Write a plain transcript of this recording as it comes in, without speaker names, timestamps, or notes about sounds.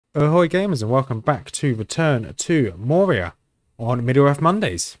Ahoy gamers and welcome back to Return to Moria on Middle-earth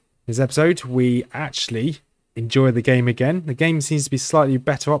Mondays. In this episode we actually enjoy the game again. The game seems to be slightly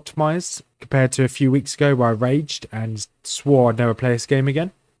better optimised compared to a few weeks ago where I raged and swore I'd never play this game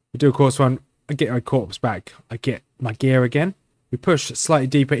again. We do of course one, I get my corpse back, I get my gear again. We push slightly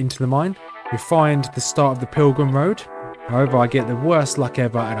deeper into the mine. We find the start of the Pilgrim Road. However, I get the worst luck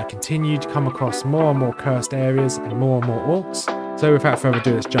ever and I continue to come across more and more cursed areas and more orcs. So without further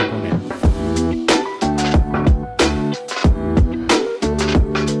ado, let's jump on in.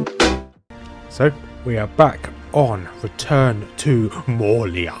 So, we are back on Return to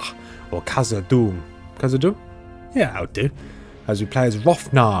Moria, or KHAZAD DUM. KHAZAD DUM? Yeah, I'll do. As we play as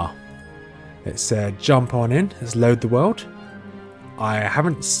Rothmers. Let's jump on in, let's load the world. I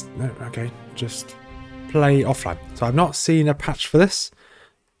haven't... No, okay, just play offline. So I've not seen a patch for this.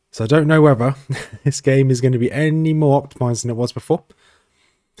 So I don't know whether this game is going to be any more optimised than it was before.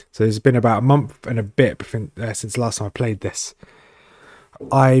 So it's been about a month and a bit since the last time I played this.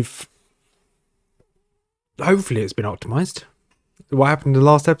 Hopefully it's been optimised. What happened in the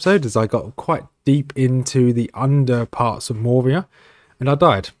last episode is I got quite deep into the under parts of Moria. And I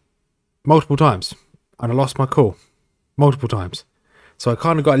died. Multiple times. And I lost my cool. Multiple times. So I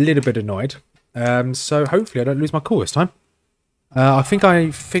kind of got a little bit annoyed. So hopefully I don't lose my cool this time. I think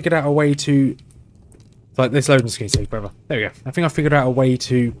I figured out a way to... Like, this loading screen takes forever. There we go. I think I figured out a way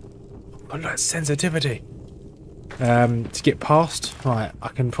to... Oh, look, sensitivity. To get past. Right, I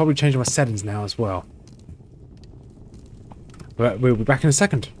can probably change my settings now as well. But we'll be back in a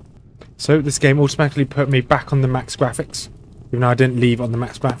second. So, this game automatically put me back on the max graphics. Even though I didn't leave on the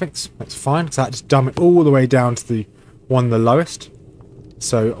max graphics. That's fine, because I just dumb it all the way down to the the lowest.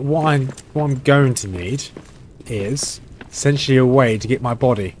 So, what I'm going to need is... essentially a way to get my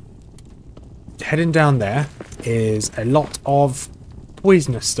body. Heading down there is a lot of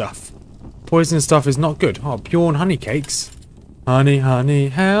poisonous stuff. Poisonous stuff is not good. Oh, Bjorn honey cakes. Honey, honey,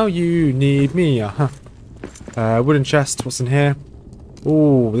 how you need me. Wooden chest, what's in here?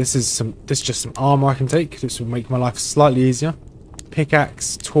 Oh, this is just some armor I can take. This will make my life slightly easier.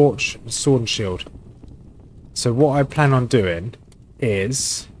 Pickaxe, torch, sword and shield. So what I plan on doing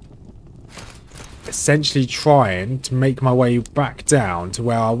is... essentially trying to make my way back down to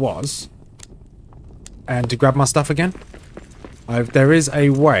where I was and to grab my stuff again. There is a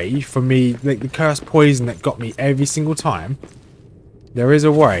way for me, the cursed poison that got me every single time, there is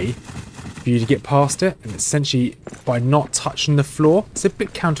a way for you to get past it, and essentially by not touching the floor. It's a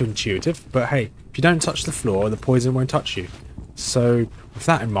bit counterintuitive, but hey, if you don't touch the floor, the poison won't touch you. So with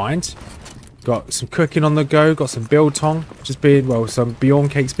that in mind, got some cooking on the go, got some biltong just being, well, some Bjorn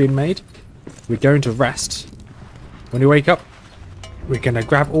cakes being made. We're going to rest. When we wake up, we're going to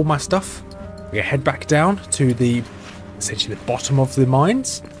grab all my stuff. We're going to head back down to essentially the bottom of the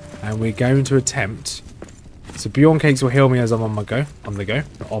mines. And we're going to attempt... So Bjorn cakes will heal me as I'm on my go.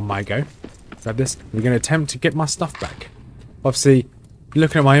 Grab this. We're going to attempt to get my stuff back. Obviously,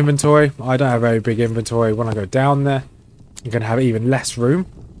 looking at my inventory, I don't have a very big inventory. When I go down there, I'm going to have even less room.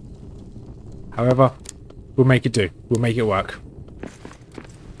 However, we'll make it do. We'll make it work.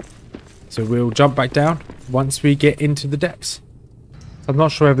 So we'll jump back down once we get into the depths. I'm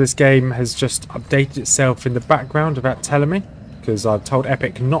not sure if this game has just updated itself in the background without telling me, because I've told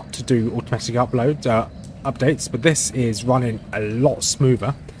Epic not to do automatic updates, but this is running a lot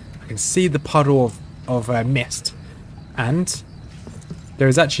smoother. I can see the puddle of mist, and there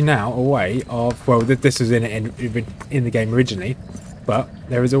is actually now a way of, well, this was in the game originally, but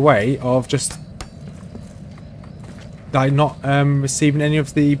there is a way of just like not receiving any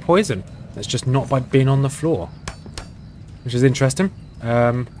of the poison. That's just not by being on the floor, which is interesting.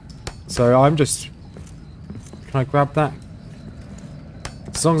 So I'm just... Can I grab that?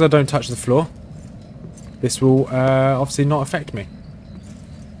 As long as I don't touch the floor, this will obviously not affect me.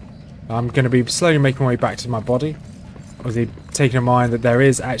 I'm going to be slowly making my way back to my body. Obviously taking in mind that there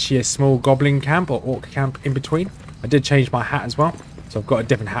is actually a small goblin camp or orc camp in between. I did change my hat as well, so I've got a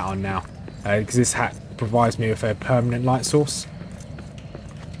different hat on now, because this hat provides me with a permanent light source.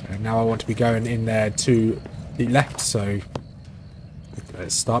 And now I want to be going in there to the left, so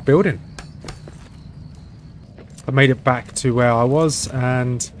let's start building. I made it back to where I was,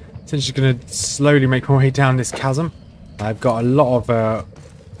 and essentially going to slowly make my way down this chasm. I've got a lot of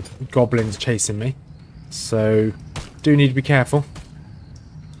goblins chasing me, so do need to be careful.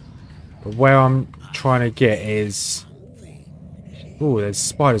 But where I'm trying to get is... Oh, there's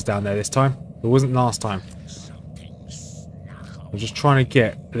spiders down there this time. It wasn't last time. I'm just trying to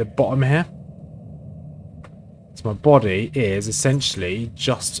get at the bottom here. So my body is essentially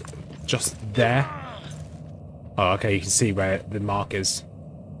just there. Oh, okay, you can see where the mark is.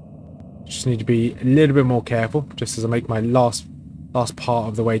 Just need to be a little bit more careful, just as I make my last part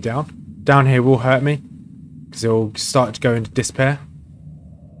of the way down. Down here will hurt me, because it'll start to go into despair.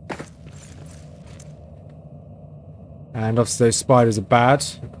 And obviously those spiders are bad.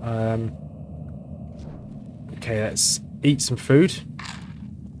 Okay, let's eat some food.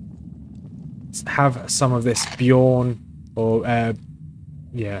 Let's have some of this Bjorn, or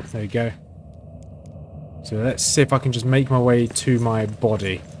yeah, there we go. So let's see if I can just make my way to my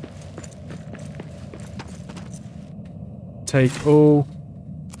body. Take all.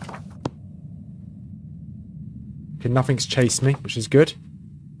 Okay, nothing's chased me, which is good.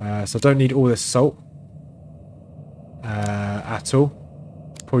 So I don't need all this salt at all.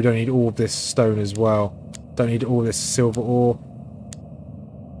 Probably don't need all of this stone as well. Don't need all this silver ore.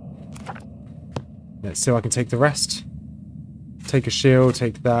 Let's see if I can take the rest. Take a shield,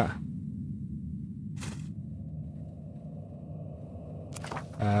 take that.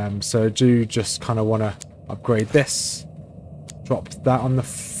 So I do just kind of want to upgrade this. Drop that on the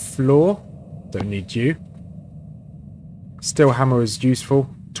floor. Don't need you. Steel hammer is useful.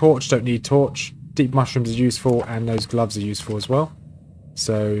 Torch, don't need torch. Deep mushrooms is useful, and those gloves are useful as well.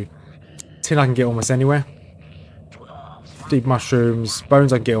 So tin I can get almost anywhere. Deep mushrooms,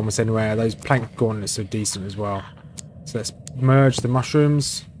 bones I can get almost anywhere. Those plank gauntlets are decent as well. So let's merge the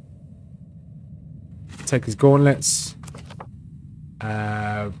mushrooms. Take these gauntlets.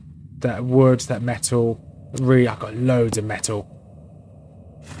 That wood, that metal. Really, I've got loads of metal.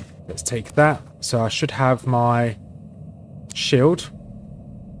 Let's take that. So I should have my shield.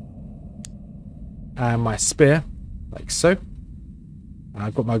 And my spear, like so.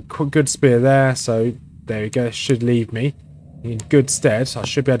 I've got my good spear there, so there we go. It should leave me in good stead. I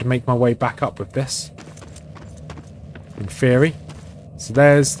should be able to make my way back up with this, in theory. So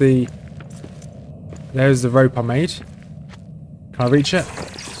there's the rope I made. Can I reach it?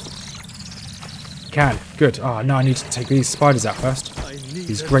 Can. Good. Oh no, I need to take these spiders out first.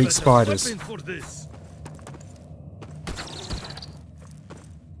 These great spiders.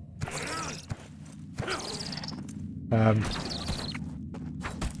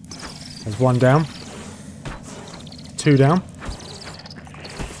 There's one down. Two down.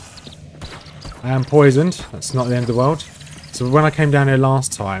 I am poisoned. That's not the end of the world. So when I came down here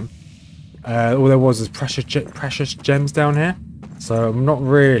last time, all there was precious gems down here. So I'm not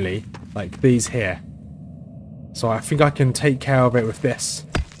really like these here. So I think I can take care of it with this.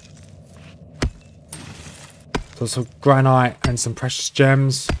 So some granite and some precious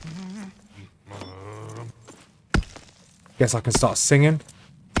gems. Guess I can start singing.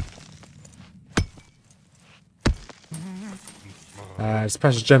 It's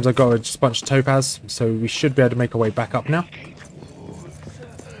precious gems I got just a bunch of topaz, so we should be able to make our way back up now.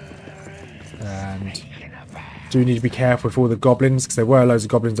 And do need to be careful with all the goblins, because there were loads of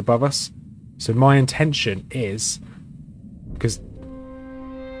goblins above us. So my intention is, because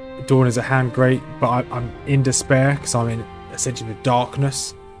dawn is at hand, great, but I'm in despair because I'm in essentially the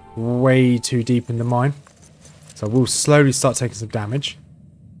darkness, way too deep in the mine. So I will slowly start taking some damage.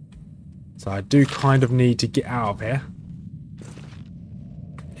 So I do kind of need to get out of here.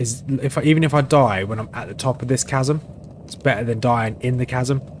 Even if I die when I'm at the top of this chasm, it's better than dying in the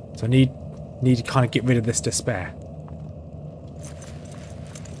chasm. So I need to kind of get rid of this despair.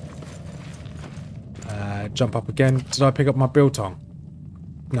 Jump up again. Did I pick up my biltong?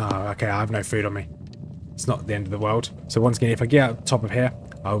 No, okay, I have no food on me. It's not the end of the world. So once again, if I get out the top of here,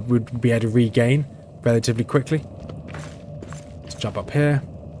 I would be able to regain relatively quickly. Let's jump up here.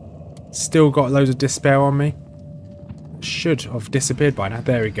 Still got loads of despair on me. Should have disappeared by now.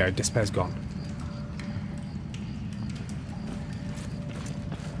 There we go. Despair's gone.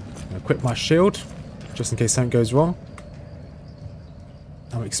 I'll equip my shield, just in case something goes wrong.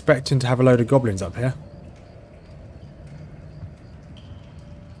 I'm expecting to have a load of goblins up here.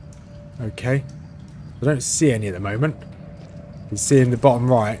 Okay. I don't see any at the moment. You can see in the bottom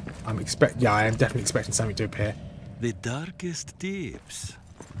right, I am definitely expecting something to appear. The darkest deeps.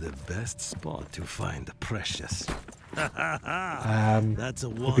 The best spot to find the precious. It'd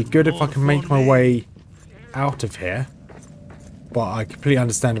be good if I can make my way out of here. But I completely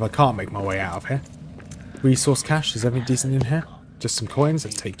understand if I can't make my way out of here. Resource cache, is everything decent in here? Just some coins,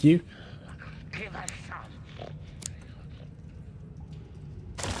 let's take you.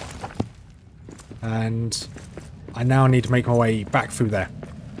 And I now need to make my way back through there.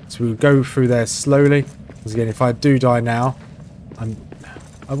 So we'll go through there slowly. Because again, if I do die now,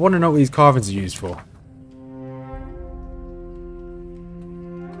 I want to know what these carvings are used for.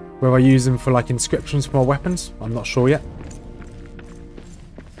 Whether I use them for like inscriptions for my weapons, I'm not sure yet.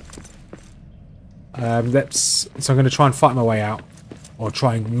 So I'm going to try and fight my way out or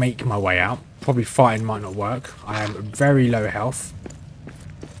try and make my way out. Probably fighting might not work. I am very low health.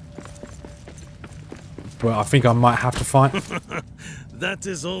 But I think I might have to fight. That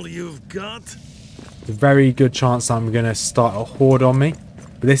is all you've got? There's a very good chance I'm going to start a horde on me.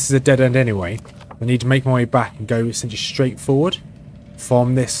 But this is a dead end anyway. I need to make my way back and go essentially straight forward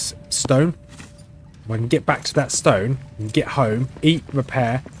from this stone. If I can get back to that stone and get home, eat,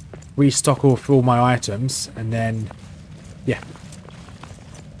 repair, restock all my items, and then, yeah.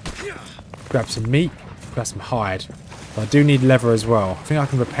 Grab some meat, grab some hide. But I do need leather as well. I think I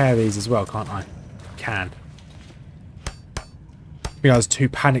can repair these as well, can't I? Can. I think I was too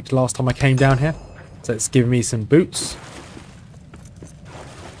panicked last time I came down here. So it's giving me some boots.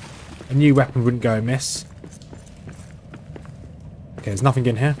 A new weapon wouldn't go amiss. Okay, there's nothing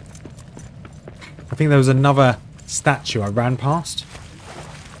in here. I think there was another statue I ran past.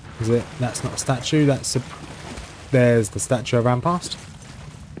 Is it? That's not a statue. That's a... There's the statue I ran past.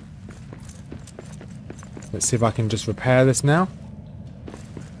 Let's see if I can just repair this now.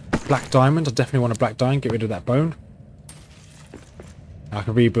 Black diamond. I definitely want a black diamond. Get rid of that bone. I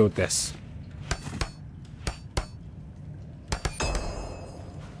can rebuild this.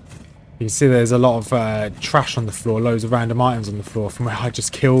 You can see there's a lot of trash on the floor. Loads of random items on the floor from where I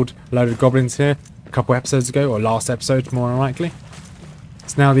just killed a load of goblins here a couple episodes ago. Or last episode, more than likely.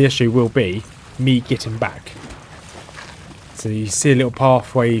 So now the issue will be me getting back. So you see a little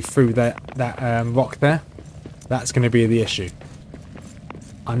pathway through that rock there. That's going to be the issue.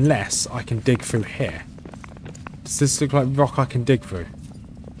 Unless I can dig through here. Does this look like rock I can dig through?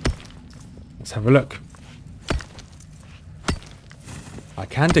 Let's have a look. I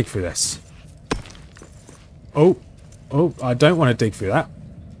can dig through this. Oh, I don't want to dig through that.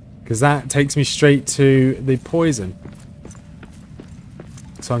 Because that takes me straight to the poison.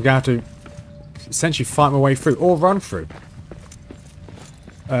 So I'm going to have to essentially fight my way through. Or run through.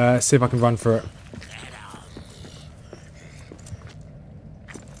 See if I can run through it.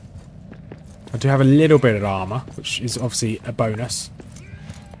 I do have a little bit of armor, which is obviously a bonus.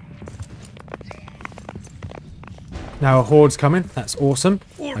 Now a horde's coming. That's awesome,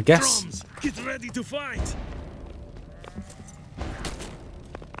 I guess. Drums, get ready to fight.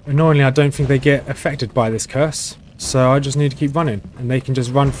 Annoyingly, I don't think they get affected by this curse. So I just need to keep running. And they can just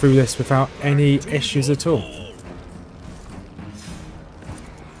run through this without any issues at all.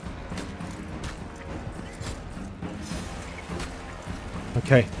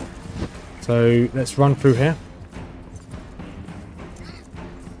 Okay. So let's run through here.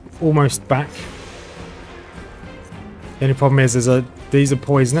 Almost back. The only problem is these are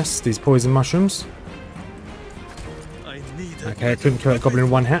poisonous, these poison mushrooms. Okay, I couldn't kill that goblin in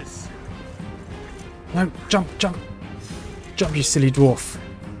one hit. No, jump, jump. Jump, you silly dwarf.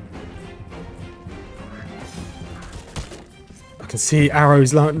 I can see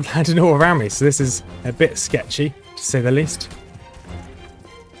arrows landing all around me, so this is a bit sketcy, to say the least.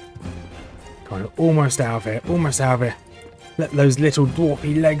 Kind of almost out of here, almost out of here. Let those little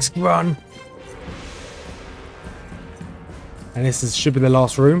dwarfy legs run. And this should be the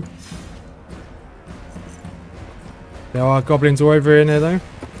last room. There are goblins all over in there though.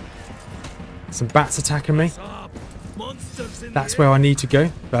 Some bats attacking me. That's where I need to go.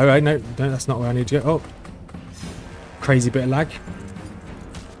 Oh, no, that's not where I need to go. Oh. Crazy bit of lag.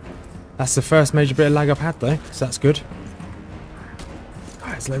 That's the first major bit of lag I've had though, so that's good. Oh,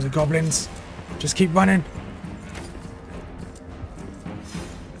 there's loads of goblins. Just keep running.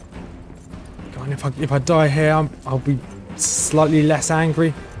 Go on, if I die here, I'll be slightly less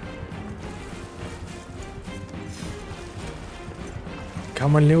angry.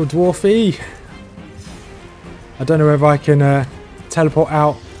 Come on, little dwarfy. I don't know whether I can teleport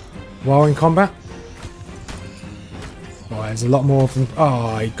out while in combat. Oh, there's a lot more of them.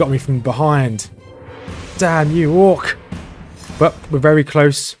 Oh, he got me from behind. Damn you, orc. But we're very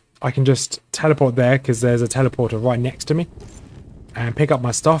close. I can just teleport there because there's a teleporter right next to me. And pick up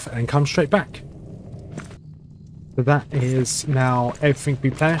my stuff and come straight back. So that is now everything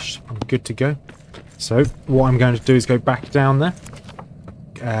replenished. I'm good to go. So what I'm going to do is go back down there.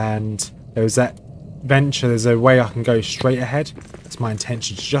 And there's that venture. There's a way I can go straight ahead. It's my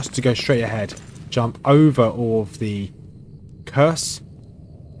intention just to go straight ahead. Jump over all of the curse.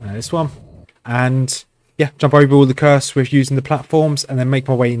 This one. And yeah, jump over all the curse with using the platforms. And then make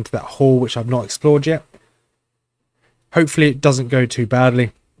my way into that hall which I've not explored yet. Hopefully it doesn't go too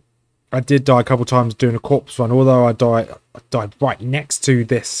badly. I did die a couple times doing a corpse run, although I died right next to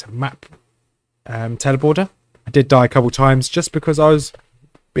this map teleporter. I did die a couple times just because I was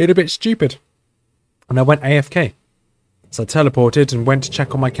being a bit stupid. And I went AFK. So I teleported and went to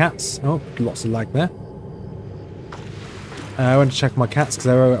check on my cats. Oh, lots of lag there. I went to check my cats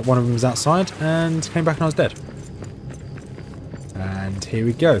because one of them was outside, and came back and I was dead. And here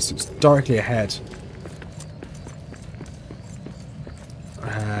we go. So it's directly ahead.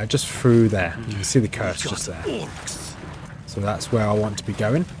 Just through there. You can see the curse just there. Orcs. So that's where I want to be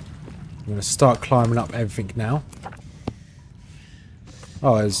going. I'm going to start climbing up everything now.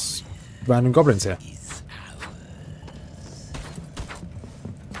 Oh, there's random goblins here.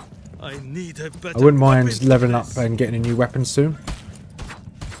 I need a better I wouldn't mind weapon leveling for up this. and getting a new weapon soon.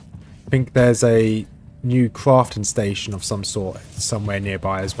 I think there's a new crafting station of some sort somewhere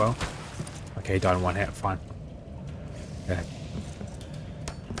nearby as well. Okay, died in one hit, fine. Yeah.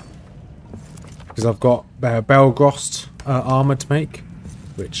 Because I've got Belgrost armor to make,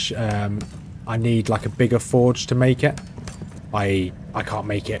 which I need like a bigger forge to make it. I can't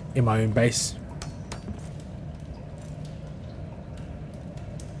make it in my own base.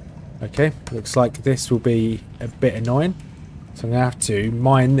 Okay, looks like this will be a bit annoying. So I'm going to have to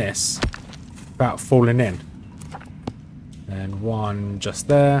mine this without falling in. And one just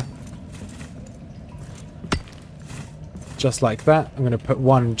there. Just like that. I'm going to put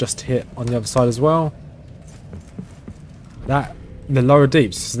one just here on the other side as well. The lower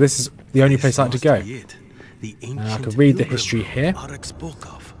deeps. So this is the only place I like to go. And I can read the history here.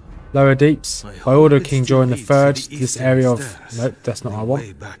 Lower deeps. By order of King Joran III, this area of... Nope, that's not what I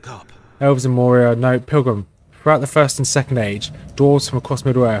want. Elves in Moria. No, Pilgrim. Throughout the First and Second Age, dwarves from across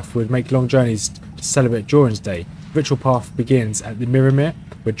Middle-earth would make long journeys to celebrate Joran's Day. The ritual path begins at the Mirror,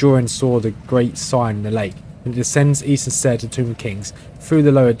 where Joran saw the great sign in the lake. And it descends east instead to Tomb of Kings, through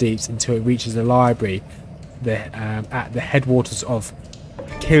the lower deeps until it reaches the library at the headwaters of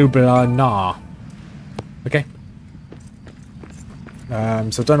Kilblanar. Okay.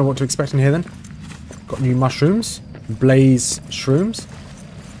 So I don't know what to expect in here then. Got new mushrooms. Blaze shrooms.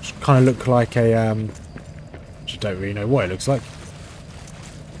 Which kind of look like a... which I don't really know what it looks like.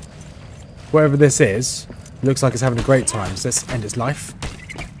 Whatever this is, it looks like it's having a great time. So let's end its life.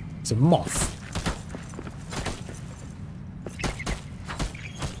 It's a moth.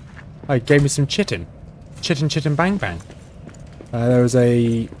 Oh, it gave me some chitin. Chitin, chitin, bang, bang. There was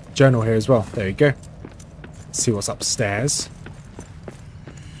a journal here as well. There we go. Let's see what's upstairs.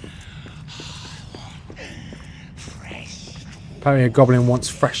 Apparently a goblin wants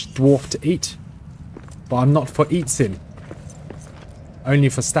fresh dwarf to eat. But I'm not for eatsin. Only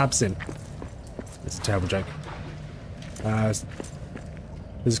for stabsin. It's a terrible joke. There's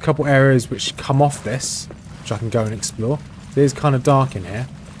a couple areas which come off this, which I can go and explore. It is kind of dark in here.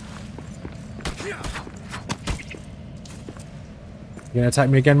 You gonna attack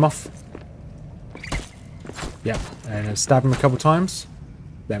me again, moth? Yep, and then stab him a couple times.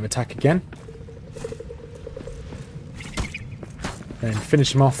 Let him attack again. Then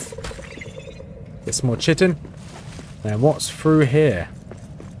finish him off. Get some more chitin. And what's through here?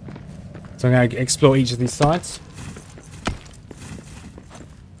 So I'm going to explore each of these sides.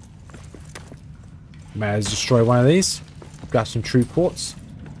 May as well destroy one of these. Grab some true quartz.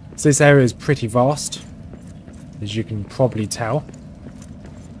 So this area is pretty vast, as you can probably tell.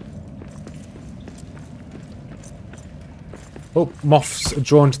 Oh, moths are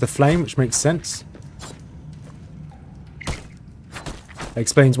drawn to the flame, which makes sense. It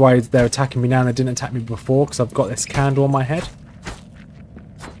explains why they're attacking me now and they didn't attack me before, because I've got this candle on my head.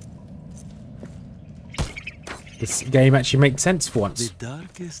 This game actually makes sense for once. The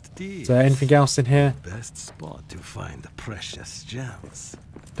darkest deep. Is there anything else in here? Best spot to find the precious gems.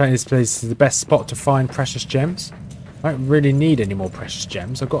 Apparently this place is the best spot to find precious gems. I don't really need any more precious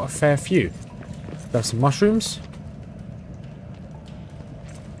gems. I've got a fair few. Grab some mushrooms.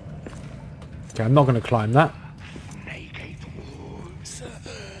 Okay, I'm not going to climb that.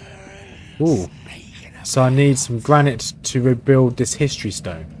 Ooh. So I need some granite to rebuild this history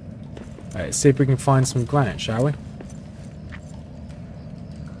stone. Let's see if we can find some granite, shall we?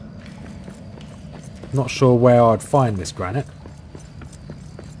 Not sure where I'd find this granite.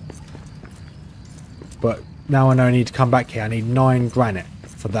 But now I know I need to come back here. I need 9 granite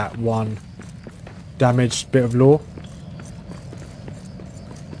for that one damaged bit of lore.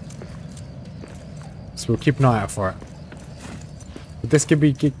 So we'll keep an eye out for it. Would this give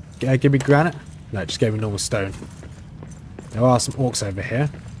me granite? No, it just gave me normal stone. There are some orcs over here.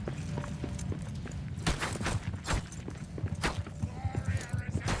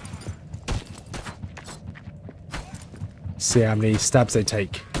 See how many stabs they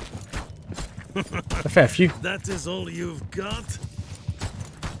take. A fair few. That is all you've got?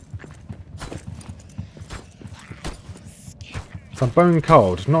 So I'm bone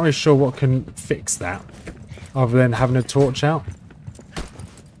cold. Not really sure what can fix that, other than having a torch out.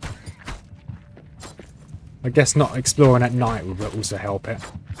 I guess not exploring at night would also help it.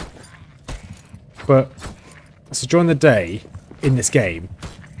 But, so during the day, in this game,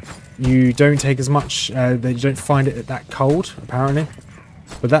 you don't take as much, you don't find it that cold, apparently.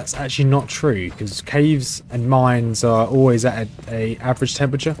 But that's actually not true, because caves and mines are always at a average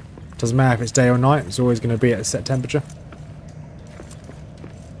temperature. Doesn't matter if it's day or night, it's always going to be at a set temperature.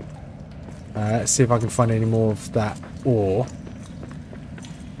 Let's see if I can find any more of that ore.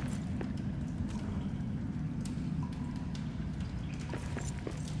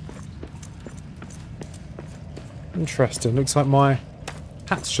 Interesting, looks like my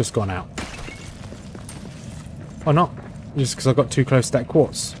hat's just gone out. Or not, just because I got too close to that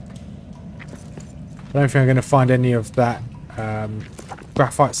quartz. I don't think I'm going to find any of that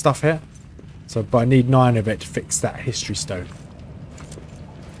graphite stuff here. So, but I need 9 of it to fix that history stone.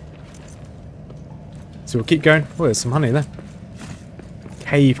 So we'll keep going. Oh, there's some honey there.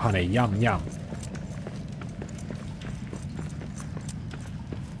 Cave honey, yum yum.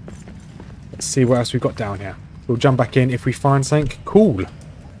 Let's see what else we've got down here. We'll jump back in if we find something cool.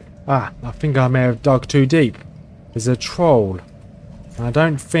 Ah, I think I may have dug too deep. There's a troll. And I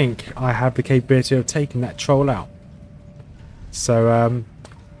don't think I have the capability of taking that troll out. So,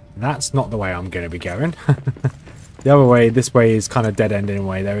 that's not the way I'm going to be going. The other way, this way is kind of dead end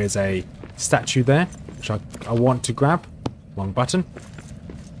anyway. There is a statue there, which I want to grab. Wrong button.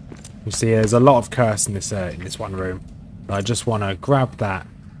 You see, there's a lot of curse in this one room. But I just want to grab that,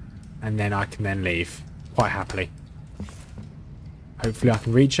 and then I can then leave quite happily. Hopefully I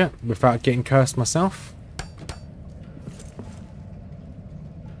can reach it without getting cursed myself.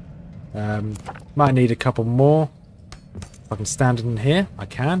 Might need a couple more. If I can stand in here, I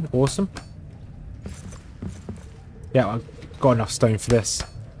can. Awesome. Yeah, I've got enough stone for this.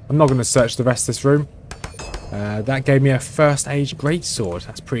 I'm not going to search the rest of this room. That gave me a first age greatsword.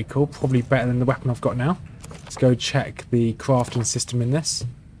 That's pretty cool. Probably better than the weapon I've got now. Let's go check the crafting system in this.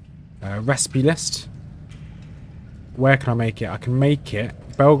 Recipe list. Where can I make it? I can make it.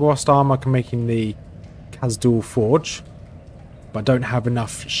 Belgrost armor I can make in the KHAZAD DUM forge. But I don't have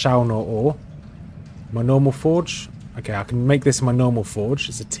enough shell nor ore. My normal forge. Okay, I can make this in my normal forge.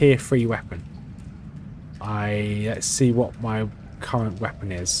 It's a tier 3 weapon. Let's see what my current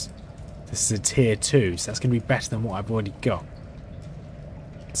weapon is. This is a tier 2, so that's going to be better than what I've already got.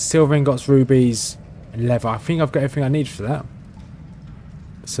 Silver ingots, rubies, and leather. I think I've got everything I need for that.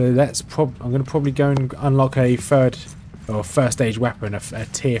 So I'm going to probably go and unlock a first stage weapon, a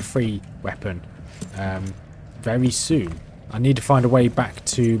tier 3 weapon, very soon. I need to find a way back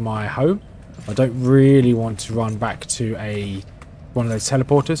to my home. I don't really want to run back to one of those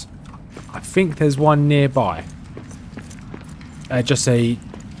teleporters. I think there's one nearby.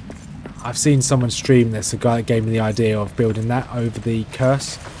 I've seen someone stream this. A guy that gave me the idea of building that over the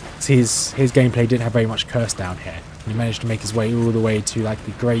curse. His gameplay didn't have very much curse down here. He managed to make his way all the way to like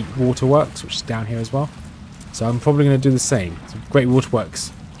the Great Waterworks, which is down here as well. So I'm probably going to do the same. So Great Waterworks,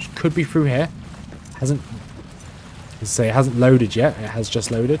 which could be through here. It hasn't loaded yet. It has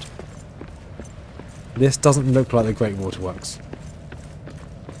just loaded. This doesn't look like the Great Waterworks.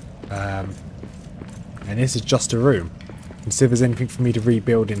 And this is just a room. Let's see if there's anything for me to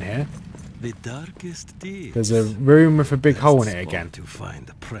rebuild in here. The darkest deeps. There's a room with a big hole in it again. To find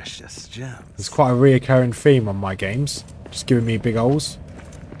the precious gems. There's quite a reoccurring theme on my games. Just giving me big holes.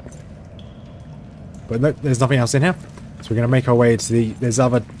 But look, there's nothing else in here. So we're going to make our way to there's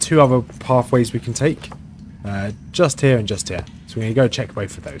two other pathways we can take. Just here and just here. So we're going to go check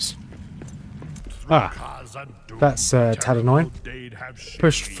both of those. That's tad annoying.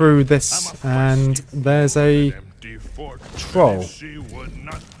 Pushed through this and there's a troll.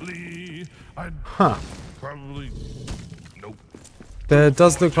 Huh. There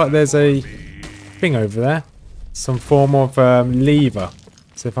does look like there's a thing over there. Some form of lever.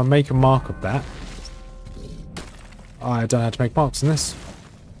 So if I make a mark of that. I don't know how to make marks in this.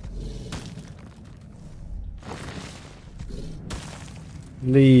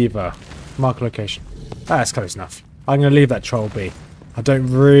 Lever. Mark location. That's close enough. I'm going to leave that troll be. I don't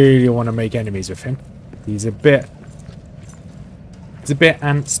really want to make enemies with him. He's a bit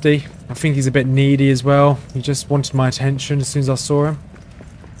antsy. I think he's a bit needy as well. He just wanted my attention as soon as I saw him.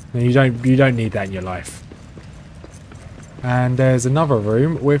 And you don't need that in your life. And there's another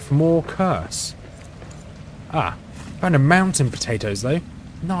room with more curse. Found a mountain potatoes though.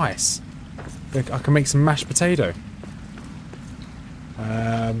 Nice. I can make some mashed potato.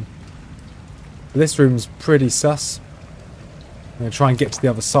 This room's pretty sus. I'm going to try and get to the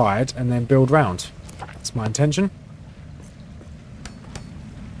other side and then build round. That's my intention.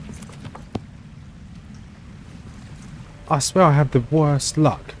 I swear I have the worst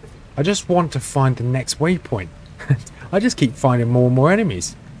luck. I just want to find the next waypoint. I just keep finding more and more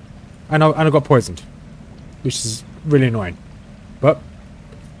enemies. And I got poisoned, which is really annoying. But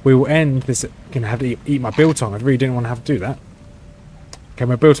we will end this. Gonna have to eat my biltong. I really didn't want to have to do that. Okay,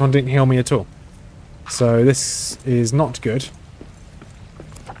 my biltong didn't heal me at all. So this is not good.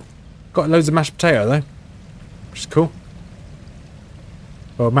 Got loads of mashed potato though, which is cool.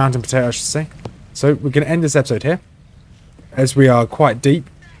 Or mountain potato, I should say. So we're going to end this episode here, as we are quite deep,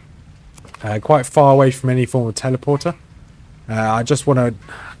 quite far away from any form of teleporter. I just want to,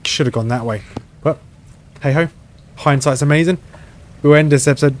 should have gone that way, but hey ho, hindsight's amazing. We'll end this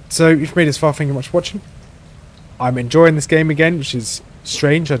episode. So if you've made this far, thank you much for watching. I'm enjoying this game again, which is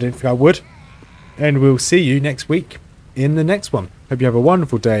strange. I didn't think I would. And we'll see you next week in the next one. Hope you have a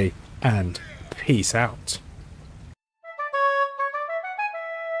wonderful day and peace out.